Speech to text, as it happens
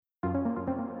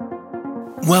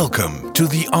Welcome to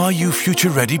the Are You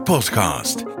Future Ready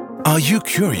podcast. Are you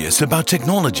curious about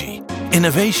technology,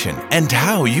 innovation, and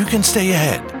how you can stay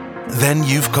ahead? Then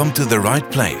you've come to the right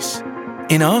place.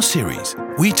 In our series,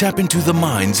 we tap into the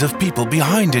minds of people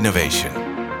behind innovation.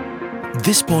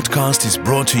 This podcast is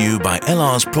brought to you by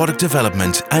LR's Product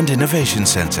Development and Innovation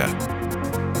Center.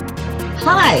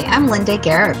 Hi, I'm Linda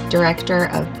Garrett, Director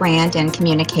of Brand and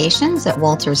Communications at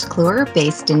Wolters Kluwer,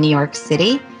 based in New York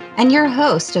City, and your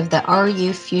host of the Are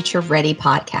You Future Ready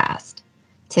podcast.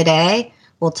 Today,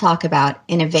 we'll talk about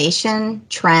innovation,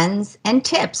 trends, and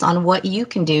tips on what you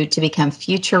can do to become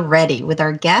future ready with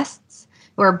our guests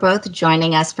who are both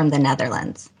joining us from the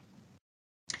Netherlands.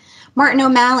 Martin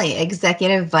O'Malley,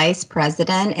 Executive Vice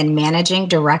President and Managing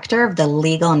Director of the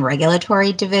Legal and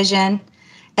Regulatory Division,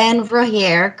 and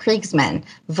Rogier Kriegsman,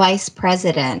 Vice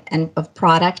President of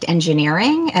Product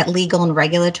Engineering at Legal and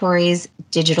Regulatory's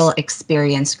Digital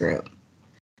Experience Group.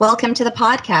 Welcome to the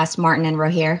podcast, Martin and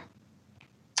Rogier.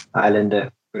 Hi,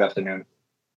 Linda. Good afternoon.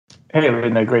 Hey,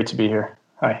 Linda. Great to be here.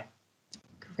 Hi.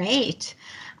 Great.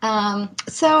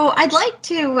 So I'd like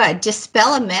to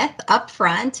dispel a myth up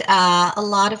front. A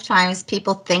lot of times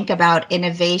people think about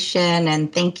innovation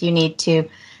and think you need to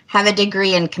have a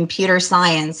degree in computer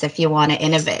science if you want to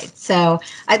innovate. So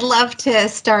I'd love to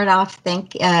start off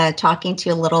talking to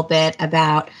you a little bit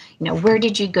about, where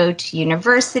did you go to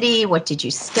university? What did you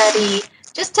study?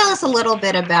 Just tell us a little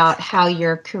bit about how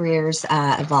your careers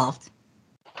evolved.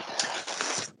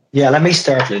 Yeah, let me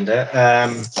start,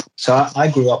 Linda. So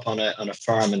I grew up on a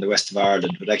farm in the west of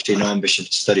Ireland with actually no ambition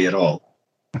to study at all.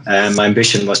 My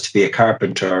ambition was to be a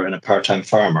carpenter and a part-time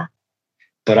farmer.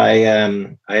 But I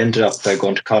ended up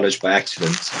going to college by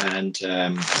accident, and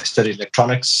I studied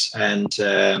electronics and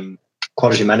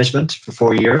quality management for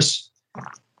 4 years.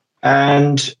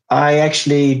 And I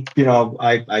actually,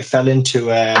 I fell into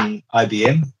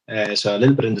IBM, so a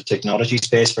little bit in the technology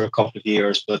space for a couple of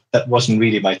years, but that wasn't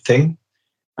really my thing.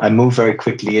 I moved very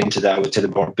quickly into that, I would say, the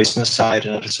more business side.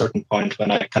 And at a certain point, when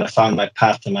I kind of found my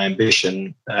path and my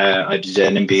ambition, I did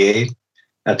an MBA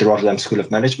at the Rotterdam School of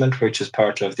Management, which is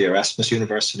part of the Erasmus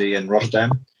University in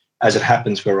Rotterdam. As it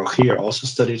happens, where Rogier also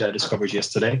studied, I discovered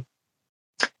yesterday.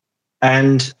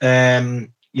 And,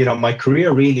 my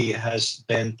career really has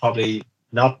been probably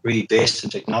not really based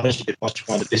in technology, but much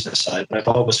more on the business side. But I've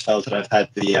always felt that I've had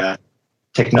the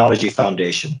technology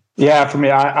foundation. Yeah, for me,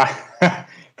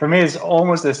 for me, it's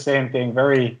almost the same thing.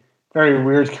 Very, very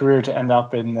weird career to end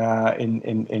up in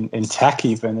tech,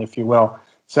 even, if you will.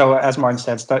 So as Martin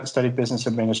said, studied business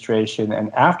administration.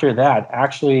 And after that,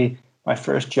 actually, my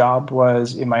first job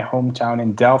was in my hometown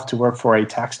in Delft to work for a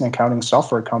tax and accounting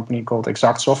software company called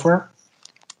Exact Software,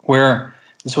 where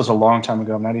this was a long time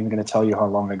ago. I'm not even going to tell you how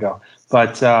long ago,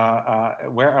 but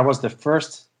where I was the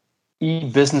first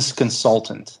e-business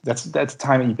consultant. That's at the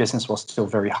time e-business was still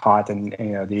very hot, and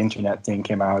the internet thing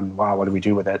came out, and wow, what do we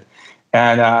do with it?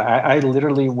 And I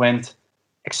literally went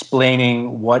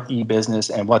explaining what e-business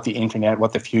and what the internet,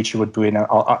 what the future would be. And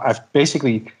I've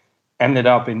basically ended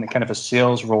up in kind of a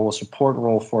sales role, a support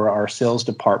role for our sales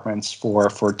departments for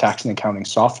tax and accounting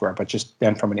software, but just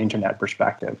then from an internet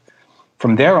perspective.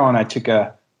 From there on, I took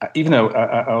a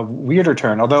weirder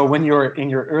turn, although when you're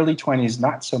in your early 20s,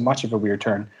 not so much of a weird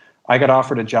turn. I got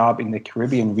offered a job in the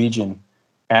Caribbean region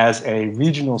as a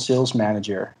regional sales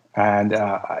manager, and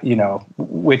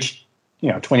which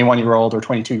 21-year-old or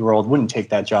 22-year-old wouldn't take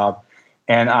that job.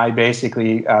 And I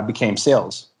basically became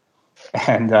sales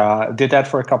and did that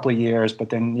for a couple of years. But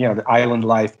then, the island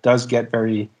life does get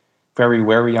very, very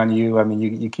wary on you. I mean,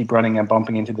 you keep running and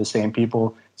bumping into the same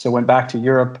people. So went back to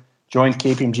Europe, joined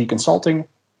KPMG Consulting,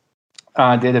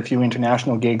 did a few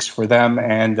international gigs for them.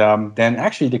 And then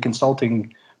actually the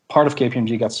consulting part of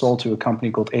KPMG got sold to a company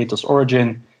called Atos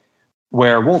Origin,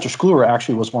 where Wolters Kluwer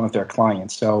actually was one of their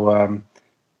clients. So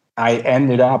I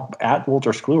ended up at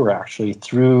Wolters Kluwer actually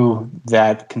through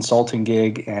that consulting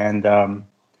gig, and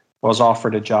was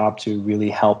offered a job to really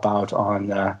help out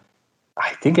on, I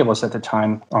think it was at the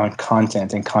time, on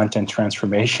content and content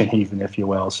transformation, even, if you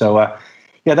will. So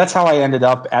that's how I ended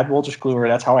up at Wolters Kluwer.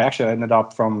 That's how I actually ended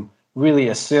up from really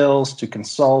a sales to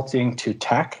consulting to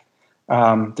tech,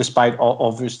 despite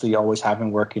obviously always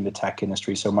having worked in the tech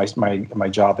industry. So my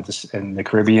job in the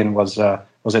Caribbean was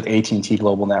at AT&T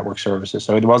Global Network Services.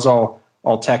 So it was all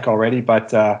tech already,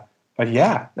 but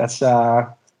yeah, that's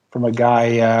from a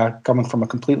guy coming from a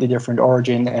completely different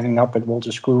origin, ending up at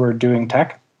Wolters Kluwer doing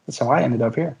tech. That's how I ended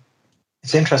up here.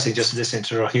 It's interesting just listening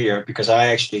to Rogier, because I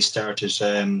actually started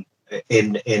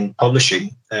in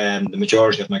publishing. The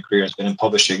majority of my career has been in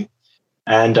publishing.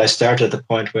 And I started at the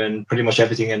point when pretty much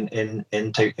everything in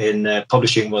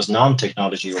publishing was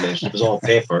non-technology related. It was all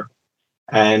paper.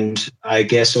 And I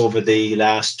guess over the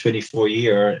last 24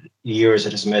 years,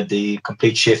 it has made the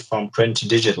complete shift from print to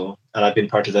digital. And I've been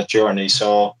part of that journey.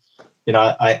 So,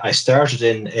 I started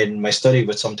in my study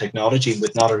with some technology,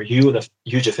 with not a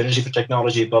huge affinity for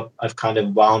technology, but I've kind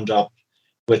of wound up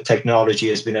with technology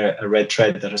has been a red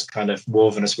thread that has kind of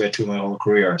woven its way through my whole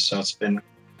career. So it's been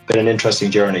an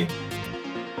interesting journey.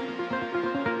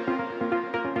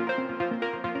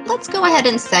 Let's go ahead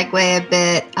and segue a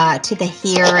bit to the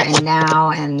here and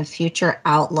now and the future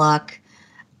outlook.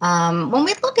 When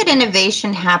we look at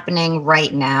innovation happening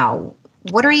right now,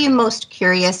 what are you most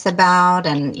curious about,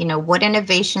 and what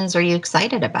innovations are you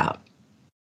excited about?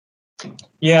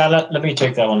 Yeah, let me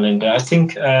take that one, Linda. I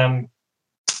think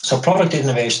so. Product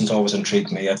innovations always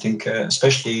intrigue me. I think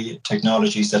especially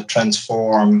technologies that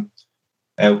transform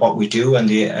what we do, and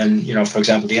for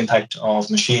example, the impact of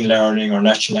machine learning or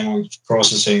natural language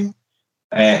processing,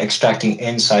 extracting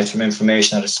insights from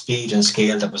information at a speed and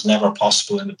scale that was never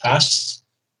possible in the past.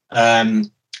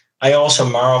 I also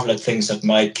marvel at things that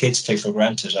my kids take for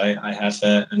granted. I have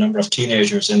a number of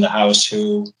teenagers in the house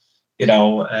who,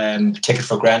 take it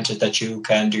for granted that you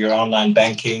can do your online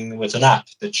banking with an app,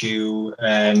 that you,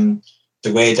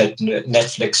 the way that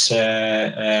Netflix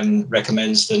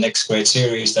recommends the next great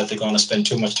series that they're going to spend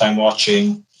too much time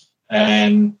watching.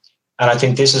 And I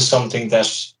think this is something that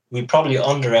we probably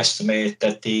underestimate,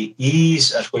 that the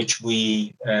ease at which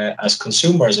we as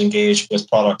consumers engage with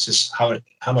products is how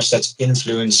much that's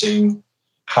influencing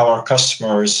how our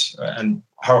customers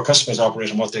operate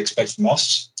and what they expect from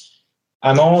us.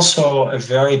 I'm also a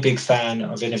very big fan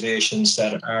of innovations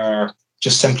that are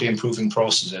just simply improving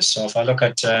processes. So if I look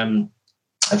at a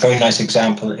very nice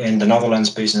example in the Netherlands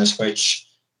business,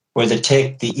 where they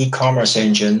take the e-commerce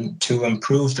engine to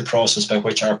improve the process by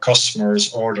which our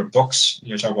customers order books.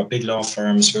 You're talking about big law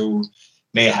firms who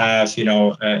may have,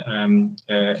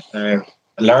 a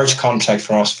large contract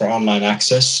for us for online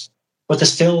access, but they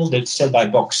still buy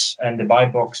books, and they buy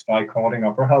books by calling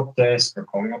up our help desk or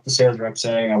calling up the sales rep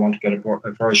saying, I want to get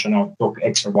a version of book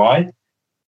X or Y.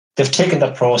 They've taken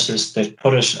that process, they've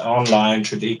put it online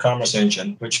through the e-commerce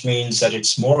engine, which means that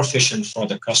it's more efficient for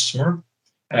the customer.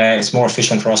 It's more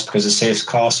efficient for us because it saves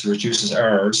costs, reduces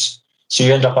errors. So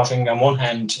you end up having, on one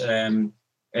hand,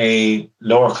 a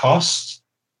lower cost,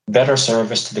 better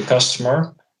service to the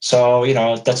customer. So,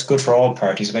 that's good for all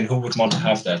parties. I mean, who would want to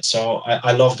have that? So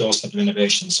I love those type of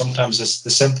innovations. Sometimes it's the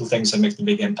simple things that make the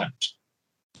big impact.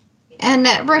 And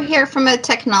we're here from a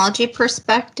technology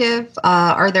perspective.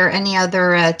 Are there any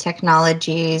other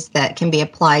technologies that can be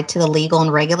applied to the legal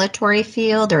and regulatory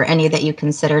field, or any that you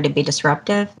consider to be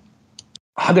disruptive?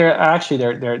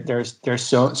 There's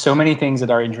so many things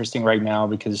that are interesting right now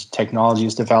because technology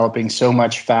is developing so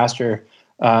much faster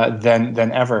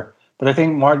than ever. But I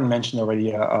think Martin mentioned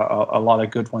already a lot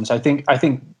of good ones. I think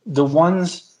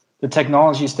the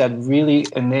technologies that really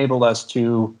enable us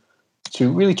to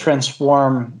really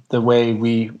transform the way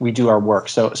we do our work.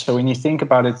 So when you think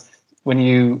about it, when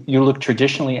you look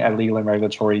traditionally at legal and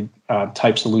regulatory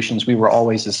type solutions, we were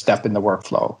always a step in the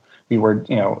workflow. We were,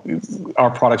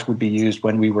 our products would be used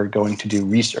when we were going to do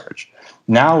research.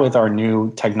 Now with our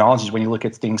new technologies, when you look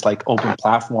at things like open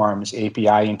platforms,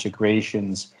 API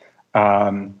integrations,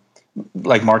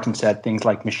 like Martin said, things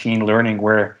like machine learning,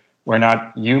 where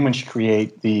not humans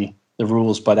create the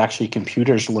rules, but actually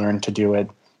computers learn to do it.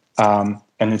 And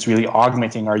it's really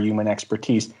augmenting our human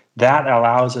expertise. That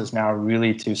allows us now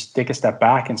really to take a step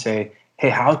back and say, hey,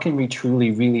 how can we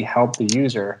truly, really help the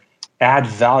user add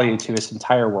value to his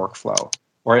entire workflow?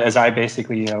 Or as I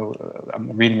basically,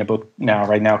 I'm reading a book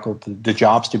right now called The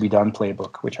Jobs to Be Done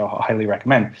Playbook, which I'll highly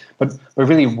recommend. But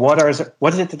really, what is it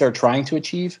that they're trying to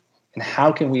achieve? And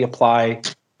how can we apply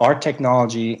our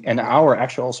technology and our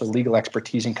actual also legal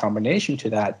expertise in combination to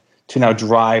that to now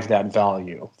drive that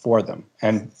value for them?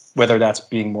 And whether that's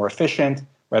being more efficient,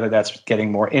 whether that's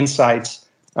getting more insights,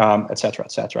 et cetera,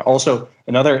 et cetera. Also,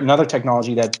 another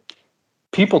technology that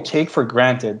people take for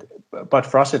granted, but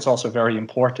for us it's also very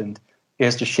important,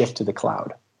 is to shift to the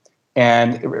cloud.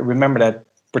 And remember that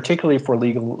particularly for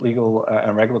legal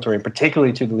and regulatory, and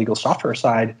particularly to the legal software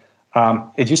side,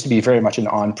 it used to be very much an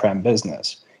on-prem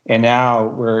business. And now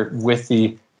we're with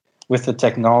the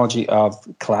technology of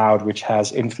cloud, which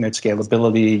has infinite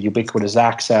scalability, ubiquitous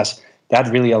access, that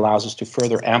really allows us to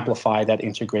further amplify that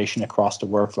integration across the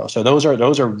workflow. So those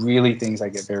are really things I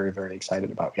get very, very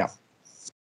excited about. Yeah.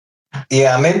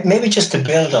 Yeah, maybe just to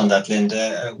build on that,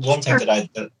 Linda, one thing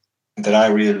that I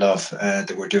really love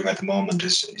that we're doing at the moment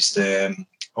is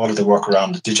all of the work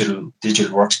around the digital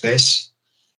workspace,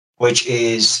 which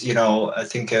is, I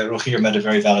think Rogier made a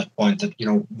very valid point that,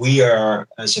 we are,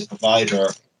 as a provider,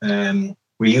 we're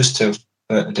used to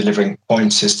delivering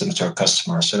point systems to our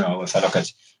customers. If I look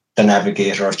at the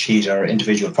Navigator or Cheetah or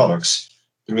individual products,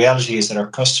 the reality is that our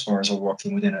customers are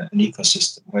working within an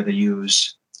ecosystem where they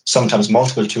use sometimes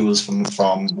multiple tools from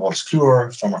Wolters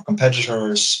Kluwer, from our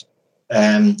competitors,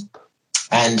 and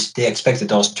they expect that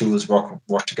those tools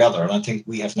work together. And I think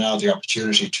we have now the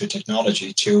opportunity through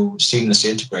technology to seamlessly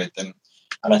integrate them.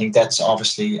 And I think that's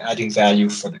obviously adding value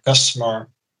for the customer.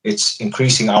 It's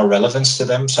increasing our relevance to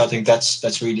them. So I think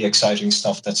that's really exciting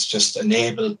stuff that's just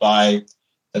enabled by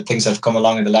the things that have come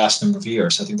along in the last number of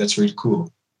years. I think that's really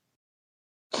cool.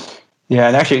 Yeah,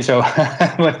 and actually, so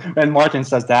when Martin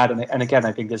says that, and again,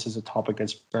 I think this is a topic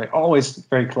that's always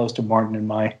very close to Martin and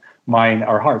my mind,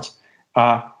 our hearts.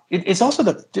 It's also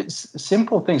the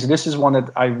simple things. This is one that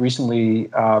I recently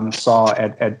saw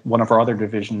at one of our other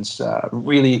divisions.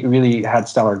 Really had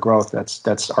stellar growth.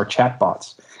 That's our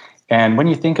chatbots. And when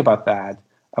you think about that,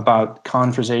 about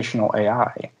conversational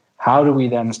AI, how do we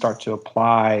then start to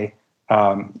apply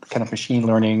kind of machine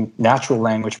learning, natural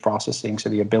language processing, so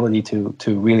the ability to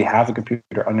really have a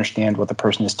computer understand what the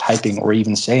person is typing or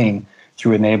even saying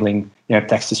through enabling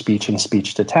text to speech and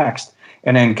speech to text,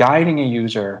 and then guiding a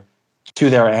user to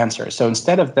their answer. So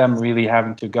instead of them really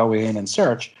having to go in and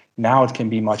search, now it can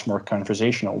be much more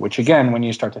conversational, which again, when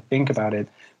you start to think about it,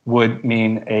 would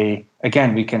mean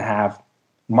we can have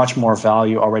much more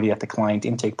value already at the client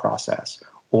intake process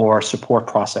or support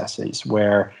processes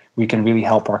where we can really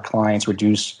help our clients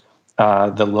reduce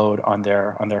the load on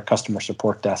their customer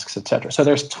support desks, et cetera. So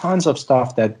there's tons of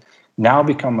stuff that now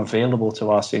become available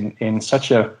to us in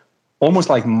such a almost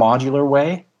like modular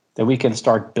way that we can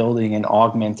start building and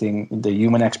augmenting the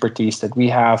human expertise that we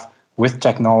have with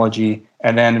technology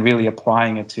and then really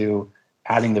applying it to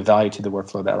adding the value to the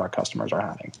workflow that our customers are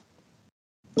having.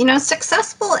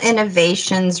 Successful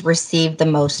innovations receive the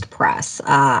most press.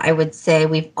 I would say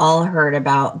we've all heard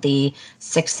about the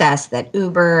success that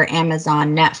Uber,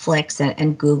 Amazon, Netflix,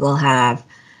 and Google have.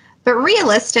 But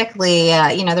realistically,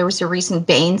 there was a recent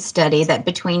Bain study that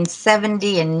between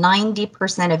 70 and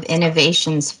 90% of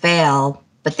innovations fail,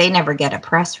 but they never get a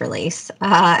press release.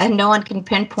 And no one can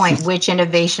pinpoint which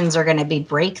innovations are going to be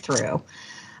breakthrough.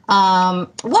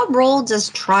 What role does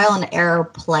trial and error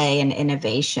play in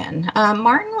innovation?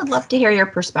 Martin, would love to hear your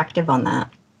perspective on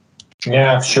that.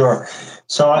 Yeah, sure.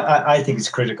 So I think it's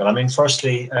critical. I mean,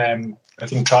 firstly, I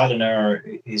think trial and error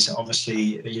is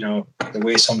obviously, the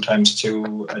way sometimes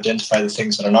to identify the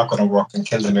things that are not going to work and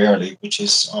kill them early, which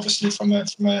is obviously from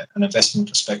an investment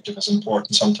perspective as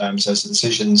important sometimes as the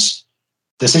decisions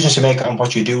you make on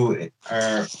what you do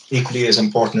are equally as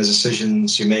important as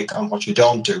decisions you make on what you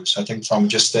don't do. So I think from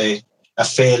just a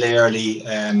fail early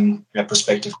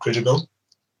perspective, critical.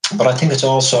 But I think it's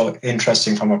also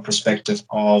interesting from a perspective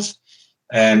of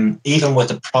even with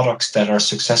the products that are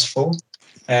successful,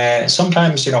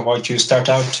 sometimes what you start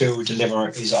out to deliver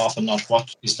is often not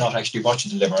actually what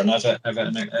you deliver. And I've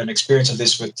an experience of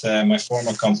this with my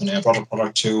former company. I brought a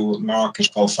product to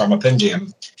market called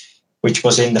Pharmapendium, which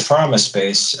was in the pharma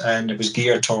space, and it was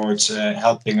geared towards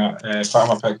helping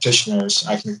pharma practitioners,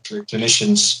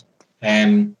 clinicians,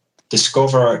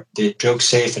 discover the drug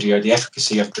safety or the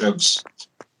efficacy of drugs.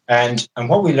 And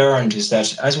what we learned is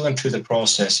that as we went through the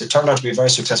process, it turned out to be a very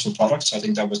successful product. So I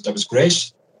think that was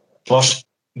great. But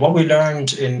what we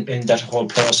learned in that whole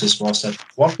process was that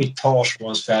what we thought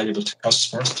was valuable to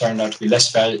customers turned out to be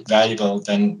less valuable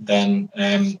than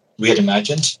we had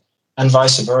imagined. And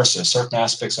vice versa. Certain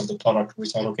aspects of the product we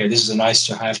thought, okay, this is a nice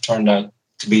to have, turned out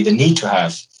to be the need to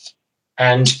have.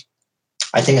 And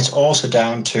I think it's also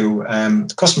down to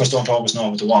customers don't always know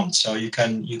what they want. So you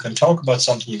can talk about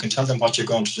something, you can tell them what you're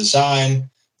going to design.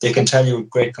 They can tell you with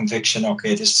great conviction,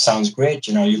 okay, this sounds great.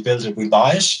 You build it, we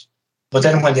buy it. But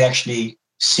then when they actually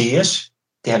see it,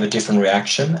 they have a different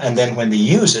reaction. And then when they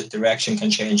use it, the reaction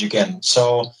can change again.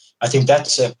 So I think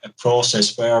that's a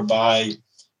process whereby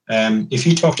if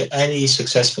you talk to any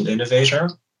successful innovator,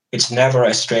 it's never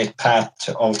a straight path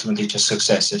to ultimately to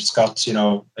success. It's got,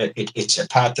 it's a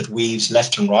path that weaves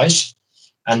left and right.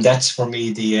 And that's for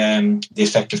me the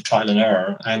effective trial and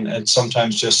error. And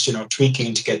sometimes just,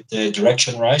 tweaking to get the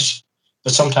direction right.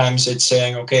 But sometimes it's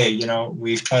saying, okay,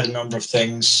 we've tried a number of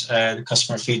things. The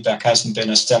customer feedback hasn't been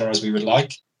as stellar as we would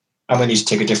like. And we need to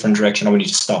take a different direction or we need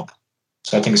to stop.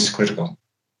 So I think this is critical.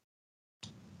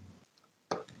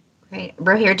 Great.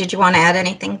 Rohir, did you want to add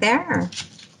anything there? Or?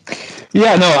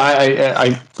 Yeah, no,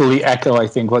 I fully echo, I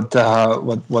think,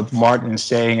 what Martin is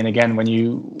saying. And again, when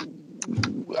you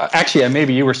actually,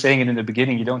 maybe you were saying it in the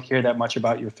beginning, you don't hear that much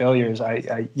about your failures.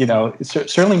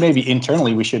 Certainly maybe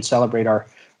internally we should celebrate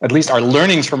at least our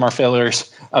learnings from our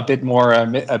failures a bit more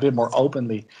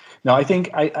openly. No, I think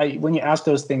I when you ask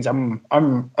those things, I'm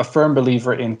a firm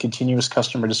believer in continuous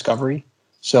customer discovery.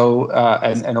 So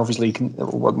and obviously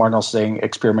what Martin was saying,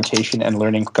 experimentation and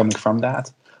learning coming from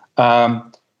that.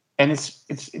 And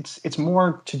it's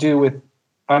more to do with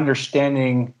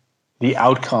understanding the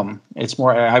outcome. It's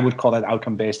more, I would call that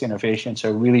outcome-based innovation.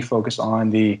 So really focus on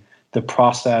the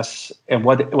process and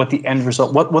what the end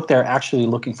result, what they're actually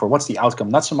looking for. What's the outcome?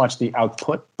 Not so much the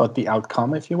output, but the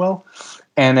outcome, if you will.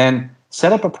 And then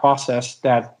set up a process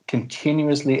that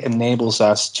continuously enables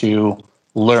us to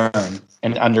learn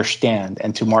and understand,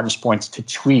 and to Martin's point, to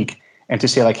tweak and to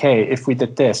say like, hey, if we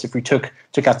did this, if we took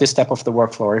out this step of the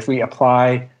workflow, or if we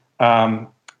apply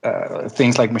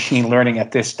things like machine learning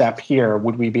at this step here,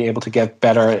 would we be able to get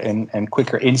better and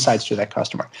quicker insights to that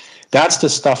customer? That's the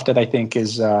stuff that I think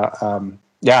is,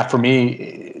 for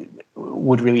me,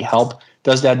 would really help.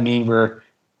 Does that mean we're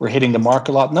hitting the mark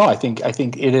a lot? No, I think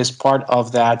it is part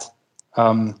of that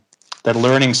that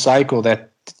learning cycle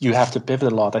that you have to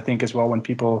pivot a lot. I think as well, when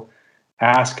people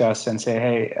ask us and say,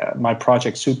 hey, my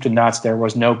project soup to nuts, there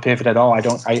was no pivot at all. I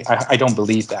don't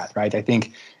believe that, right? I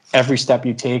think every step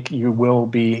you take, you will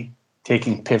be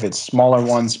taking pivots, smaller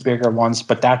ones, bigger ones,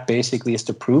 but that basically is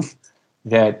the proof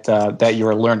that that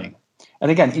you're learning. And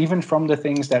again, even from the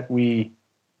things that we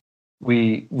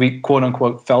quote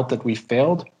unquote felt that we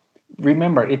failed,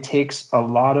 remember, it takes a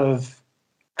lot of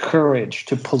courage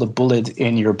to pull a bullet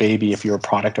in your baby if you're a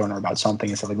product owner about something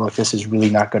and say like, look, this is really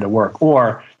not going to work,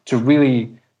 or to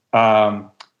really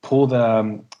pull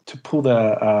the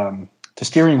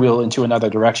steering wheel into another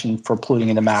direction for pulling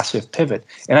in a massive pivot.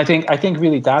 And I think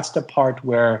really that's the part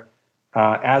where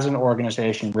as an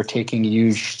organization, we're taking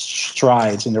huge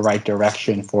strides in the right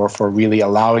direction for really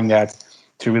allowing that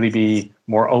to really be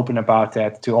more open about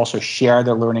that, to also share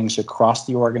the learnings across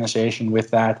the organization with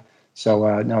that.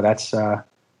 So no, that's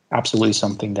absolutely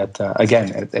something that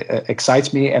again it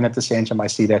excites me, and at the same time I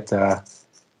see that the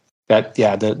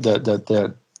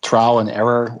trial and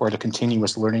error, or the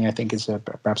continuous learning, I think is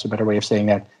perhaps a better way of saying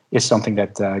that, is something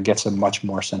that gets a much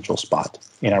more central spot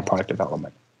in our product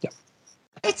development. Yeah.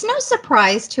 It's no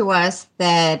surprise to us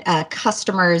that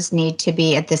customers need to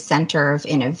be at the center of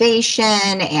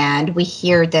innovation, and we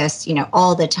hear this,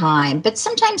 all the time. But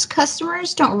sometimes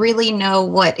customers don't really know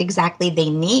what exactly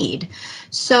they need.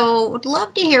 So, would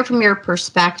love to hear from your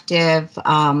perspective.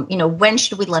 When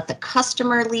should we let the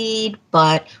customer lead?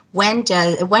 But when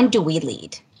do we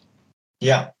lead?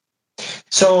 Yeah.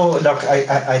 So look,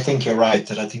 I think you're right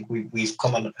that I think we've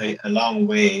come a long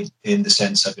way in the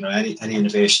sense of any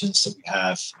innovations that we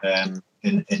have,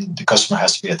 in the customer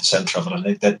has to be at the center of it.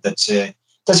 I think that's a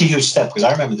huge step, because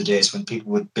I remember the days when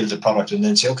people would build a product and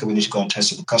then say, okay, we need to go and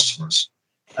test it with customers.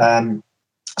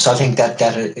 So I think that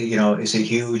is a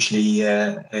hugely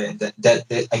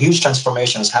a huge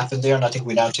transformation has happened there, and I think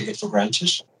we now take it for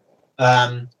granted.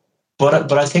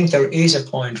 But I think there is a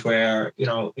point where,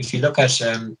 if you look at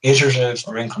iterative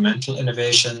or incremental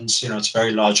innovations, it's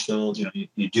very logical.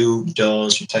 You do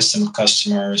those, you test them with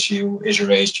customers, you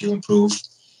iterate, you improve.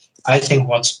 I think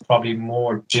what's probably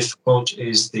more difficult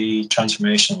is the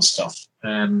transformational stuff.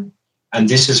 And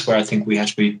this is where I think we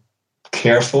have to be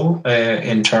careful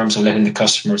in terms of letting the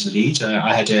customers lead.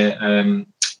 I had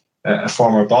a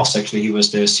former boss, actually. He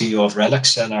was the CEO of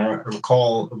RELX, and I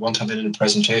recall one time in a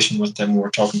presentation with them, we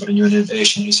were talking about a new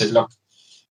innovation. He said, look,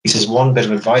 one bit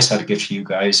of advice I'd give to you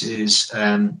guys is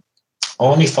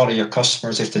only follow your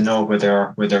customers if they know where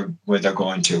they're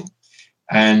going to.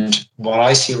 And what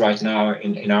I see right now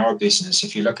in our business,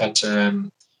 if you look at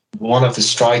one of the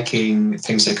striking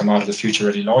things that come out of the Future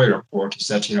Ready Lawyer report, is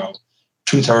that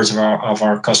 2/3 of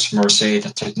our customers say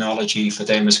that technology for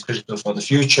them is critical for the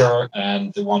future,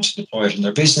 and they want to deploy it in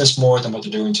their business more than what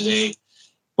they're doing today.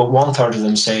 But 1/3 of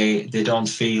them say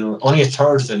only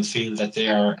 1/3 of them feel that they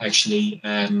are actually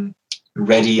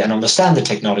ready and understand the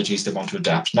technologies they want to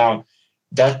adapt. Now,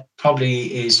 that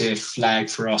probably is a flag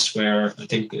for us where I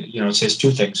think, it says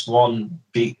two things. One,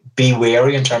 be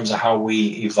wary in terms of how we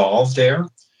evolve there.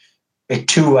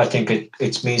 Two, I think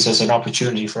it means there's an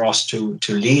opportunity for us to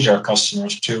lead our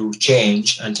customers to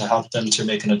change and to help them to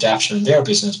make an adaptation in their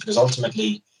business, because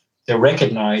ultimately they're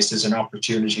recognized as an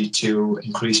opportunity to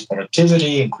increase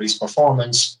productivity, increase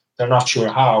performance. They're not sure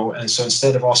how. And so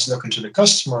instead of us looking to the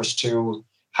customers to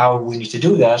how we need to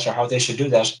do that or how they should do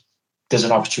that, there's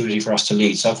an opportunity for us to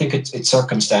lead. So I think it's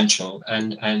circumstantial.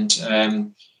 And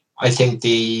I think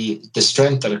the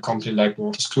strength that a company like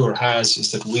Wolters Kluwer has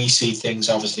is that we see things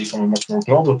obviously from a much more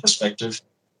global perspective,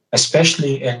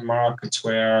 especially in markets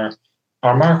where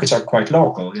our markets are quite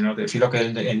local. If you look at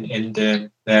in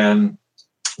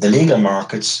the legal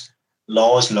markets,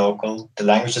 law is local, the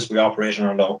languages we operate in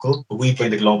are local, but we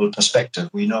bring the global perspective.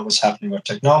 We know what's happening with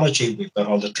technology. We've got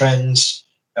all the trends,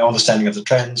 understanding of the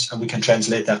trends, and we can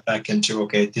translate that back into,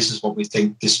 okay, this is what we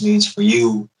think this means for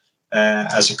you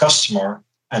as a customer.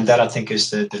 And that, I think, is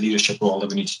the leadership role that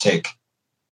we need to take.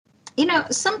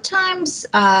 Sometimes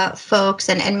folks,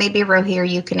 and maybe Rohir,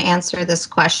 you can answer this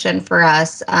question for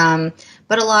us,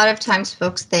 but a lot of times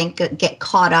folks get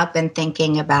caught up in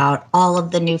thinking about all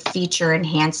of the new feature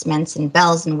enhancements and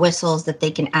bells and whistles that they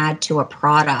can add to a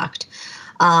product.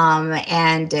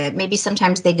 And maybe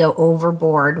sometimes they go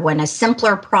overboard when a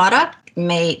simpler product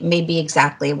may be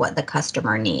exactly what the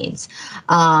customer needs.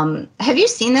 Have you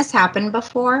seen this happen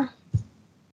before?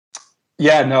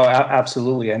 Yeah, no,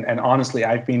 absolutely. And honestly,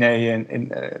 I've been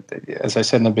as I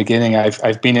said in the beginning,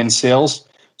 I've been in sales.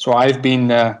 So I've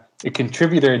been a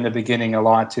contributor in the beginning a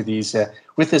lot to these.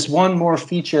 With this one more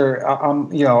feature,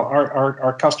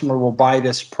 our customer will buy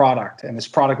this product, and this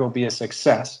product will be a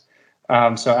success.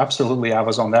 So absolutely, I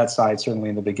was on that side certainly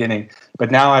in the beginning. But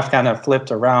now I've kind of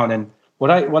flipped around, and what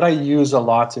I use a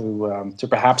lot to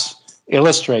perhaps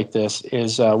illustrate this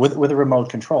is with a remote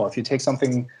control. If you take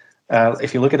something.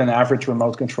 If you look at an average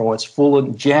remote control, it's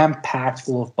jam-packed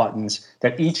full of buttons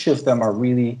that each of them are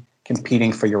really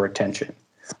competing for your attention.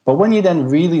 But when you then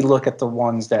really look at the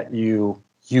ones that you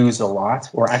use a lot,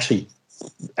 or actually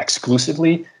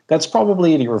exclusively, that's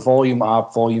probably your volume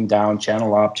up, volume down,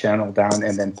 channel down,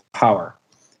 and then power.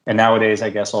 And nowadays, I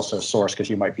guess also source, because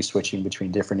you might be switching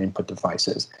between different input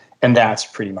devices. And that's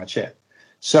pretty much it.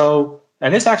 So,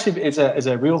 and this actually is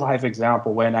a real life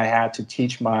example when I had to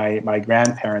teach my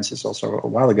grandparents, it's also a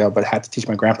while ago, but I had to teach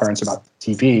my grandparents about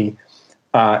TV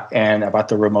and about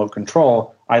the remote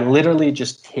control. I literally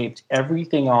just taped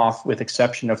everything off with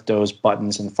exception of those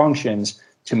buttons and functions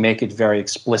to make it very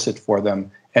explicit for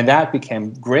them. And that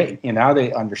became great. Now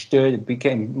they understood. It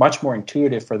became much more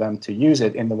intuitive for them to use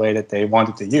it in the way that they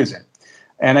wanted to use it.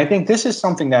 And I think this is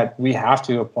something that we have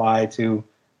to apply to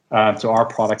our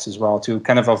products as well, to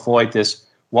kind of avoid this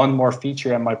one more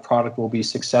feature and my product will be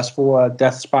successful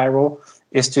death spiral,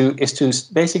 is to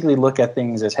basically look at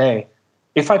things as, hey,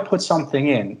 if I put something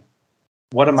in,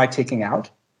 what am I taking out?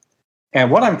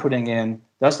 And what I'm putting in,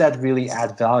 does that really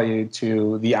add value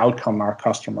to the outcome our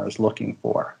customer is looking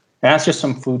for? And that's just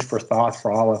some food for thought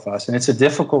for all of us. And it's a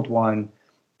difficult one,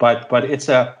 but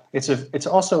it's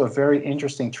also a very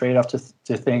interesting trade-off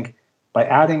to think, by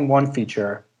adding one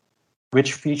feature,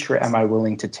 which feature am I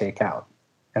willing to take out?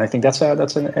 And I think that's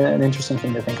an interesting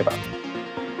thing to think about.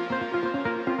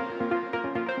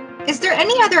 Is there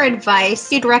any other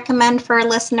advice you'd recommend for our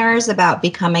listeners about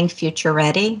becoming future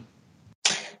ready?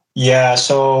 Yeah,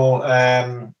 so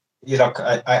I'm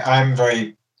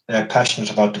very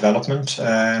passionate about development.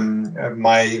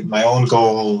 My own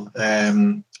goal,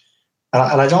 and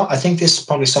I think this is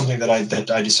probably something that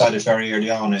I decided very early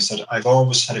on, is that I've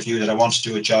always had a view that I want to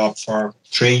do a job for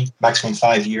 3, maximum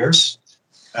 5 years.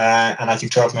 And I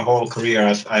think throughout my whole career,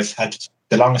 I've had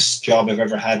the longest job I've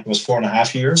ever had was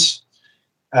 4.5 years.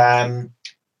 And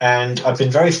I've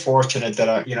been very fortunate that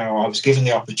I was given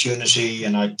the opportunity,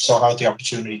 and I sought out the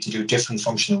opportunity to do different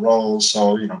functional roles.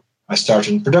 So, I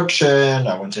started in production,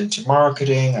 I went into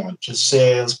marketing, I went to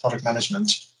sales, product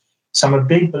management. So I'm a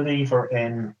big believer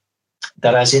in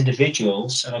that as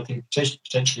individuals, and I think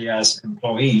potentially as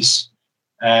employees,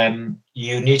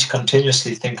 you need to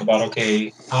continuously think about,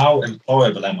 okay, how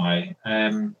employable am I?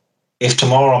 If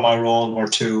tomorrow my role were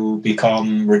to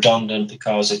become redundant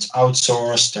because it's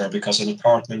outsourced or because a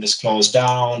department is closed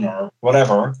down or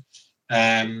whatever,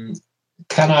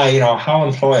 can I, how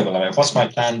employable am I? What's my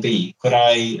plan B? Could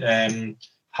I,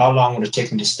 how long would it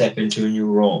take me to step into a new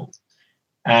role?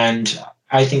 And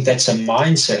I think that's a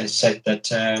mindset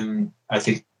that I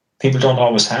think people don't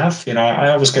always have.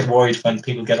 I always get worried when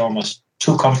people get almost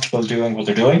too comfortable doing what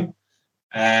they're doing.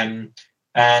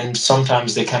 And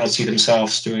sometimes they cannot see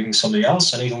themselves doing something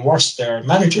else. And even worse, their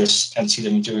managers can't see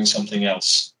them doing something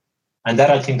else. And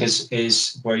that, I think,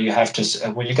 is where you have to,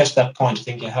 when you get to that point, I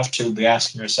think you have to be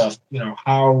asking yourself,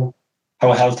 how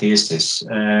healthy is this?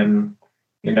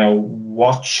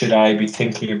 What should I be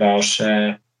thinking about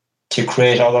to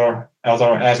create other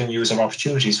avenues of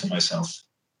opportunities for myself?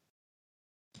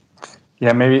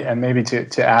 Yeah, maybe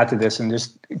to add to this, and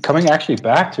just coming actually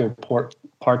back to a part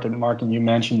that, Martin, you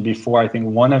mentioned before, I think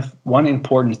one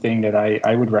important thing that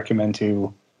I would recommend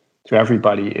to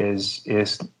everybody is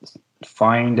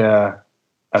find a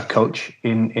coach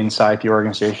inside the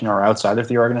organization or outside of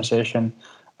the organization,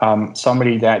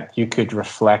 somebody that you could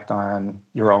reflect on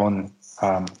your own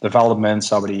development,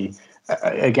 somebody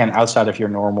again, outside of your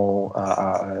normal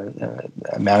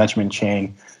management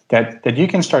chain, that you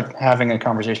can start having a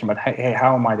conversation about, hey,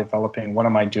 how am I developing? What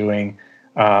am I doing?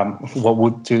 What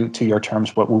would, to your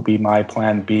terms, what will be my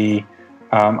plan B?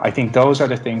 I think those are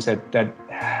the things that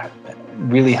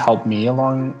really help me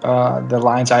along the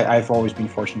lines. I've always been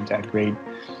fortunate to have great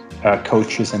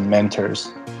coaches and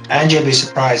mentors. And you'll be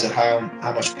surprised at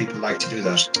how much people like to do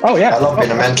that. Oh, yeah. I love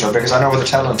being a mentor because I know where the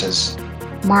talent is.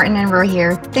 Martin and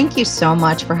Rohir, thank you so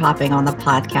much for hopping on the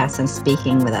podcast and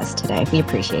speaking with us today. We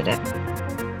appreciate it.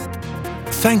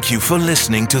 Thank you for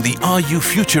listening to the Are You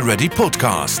Future Ready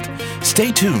podcast.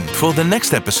 Stay tuned for the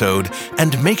next episode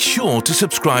and make sure to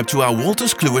subscribe to our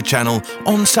Wolters Kluwer channel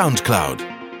on SoundCloud.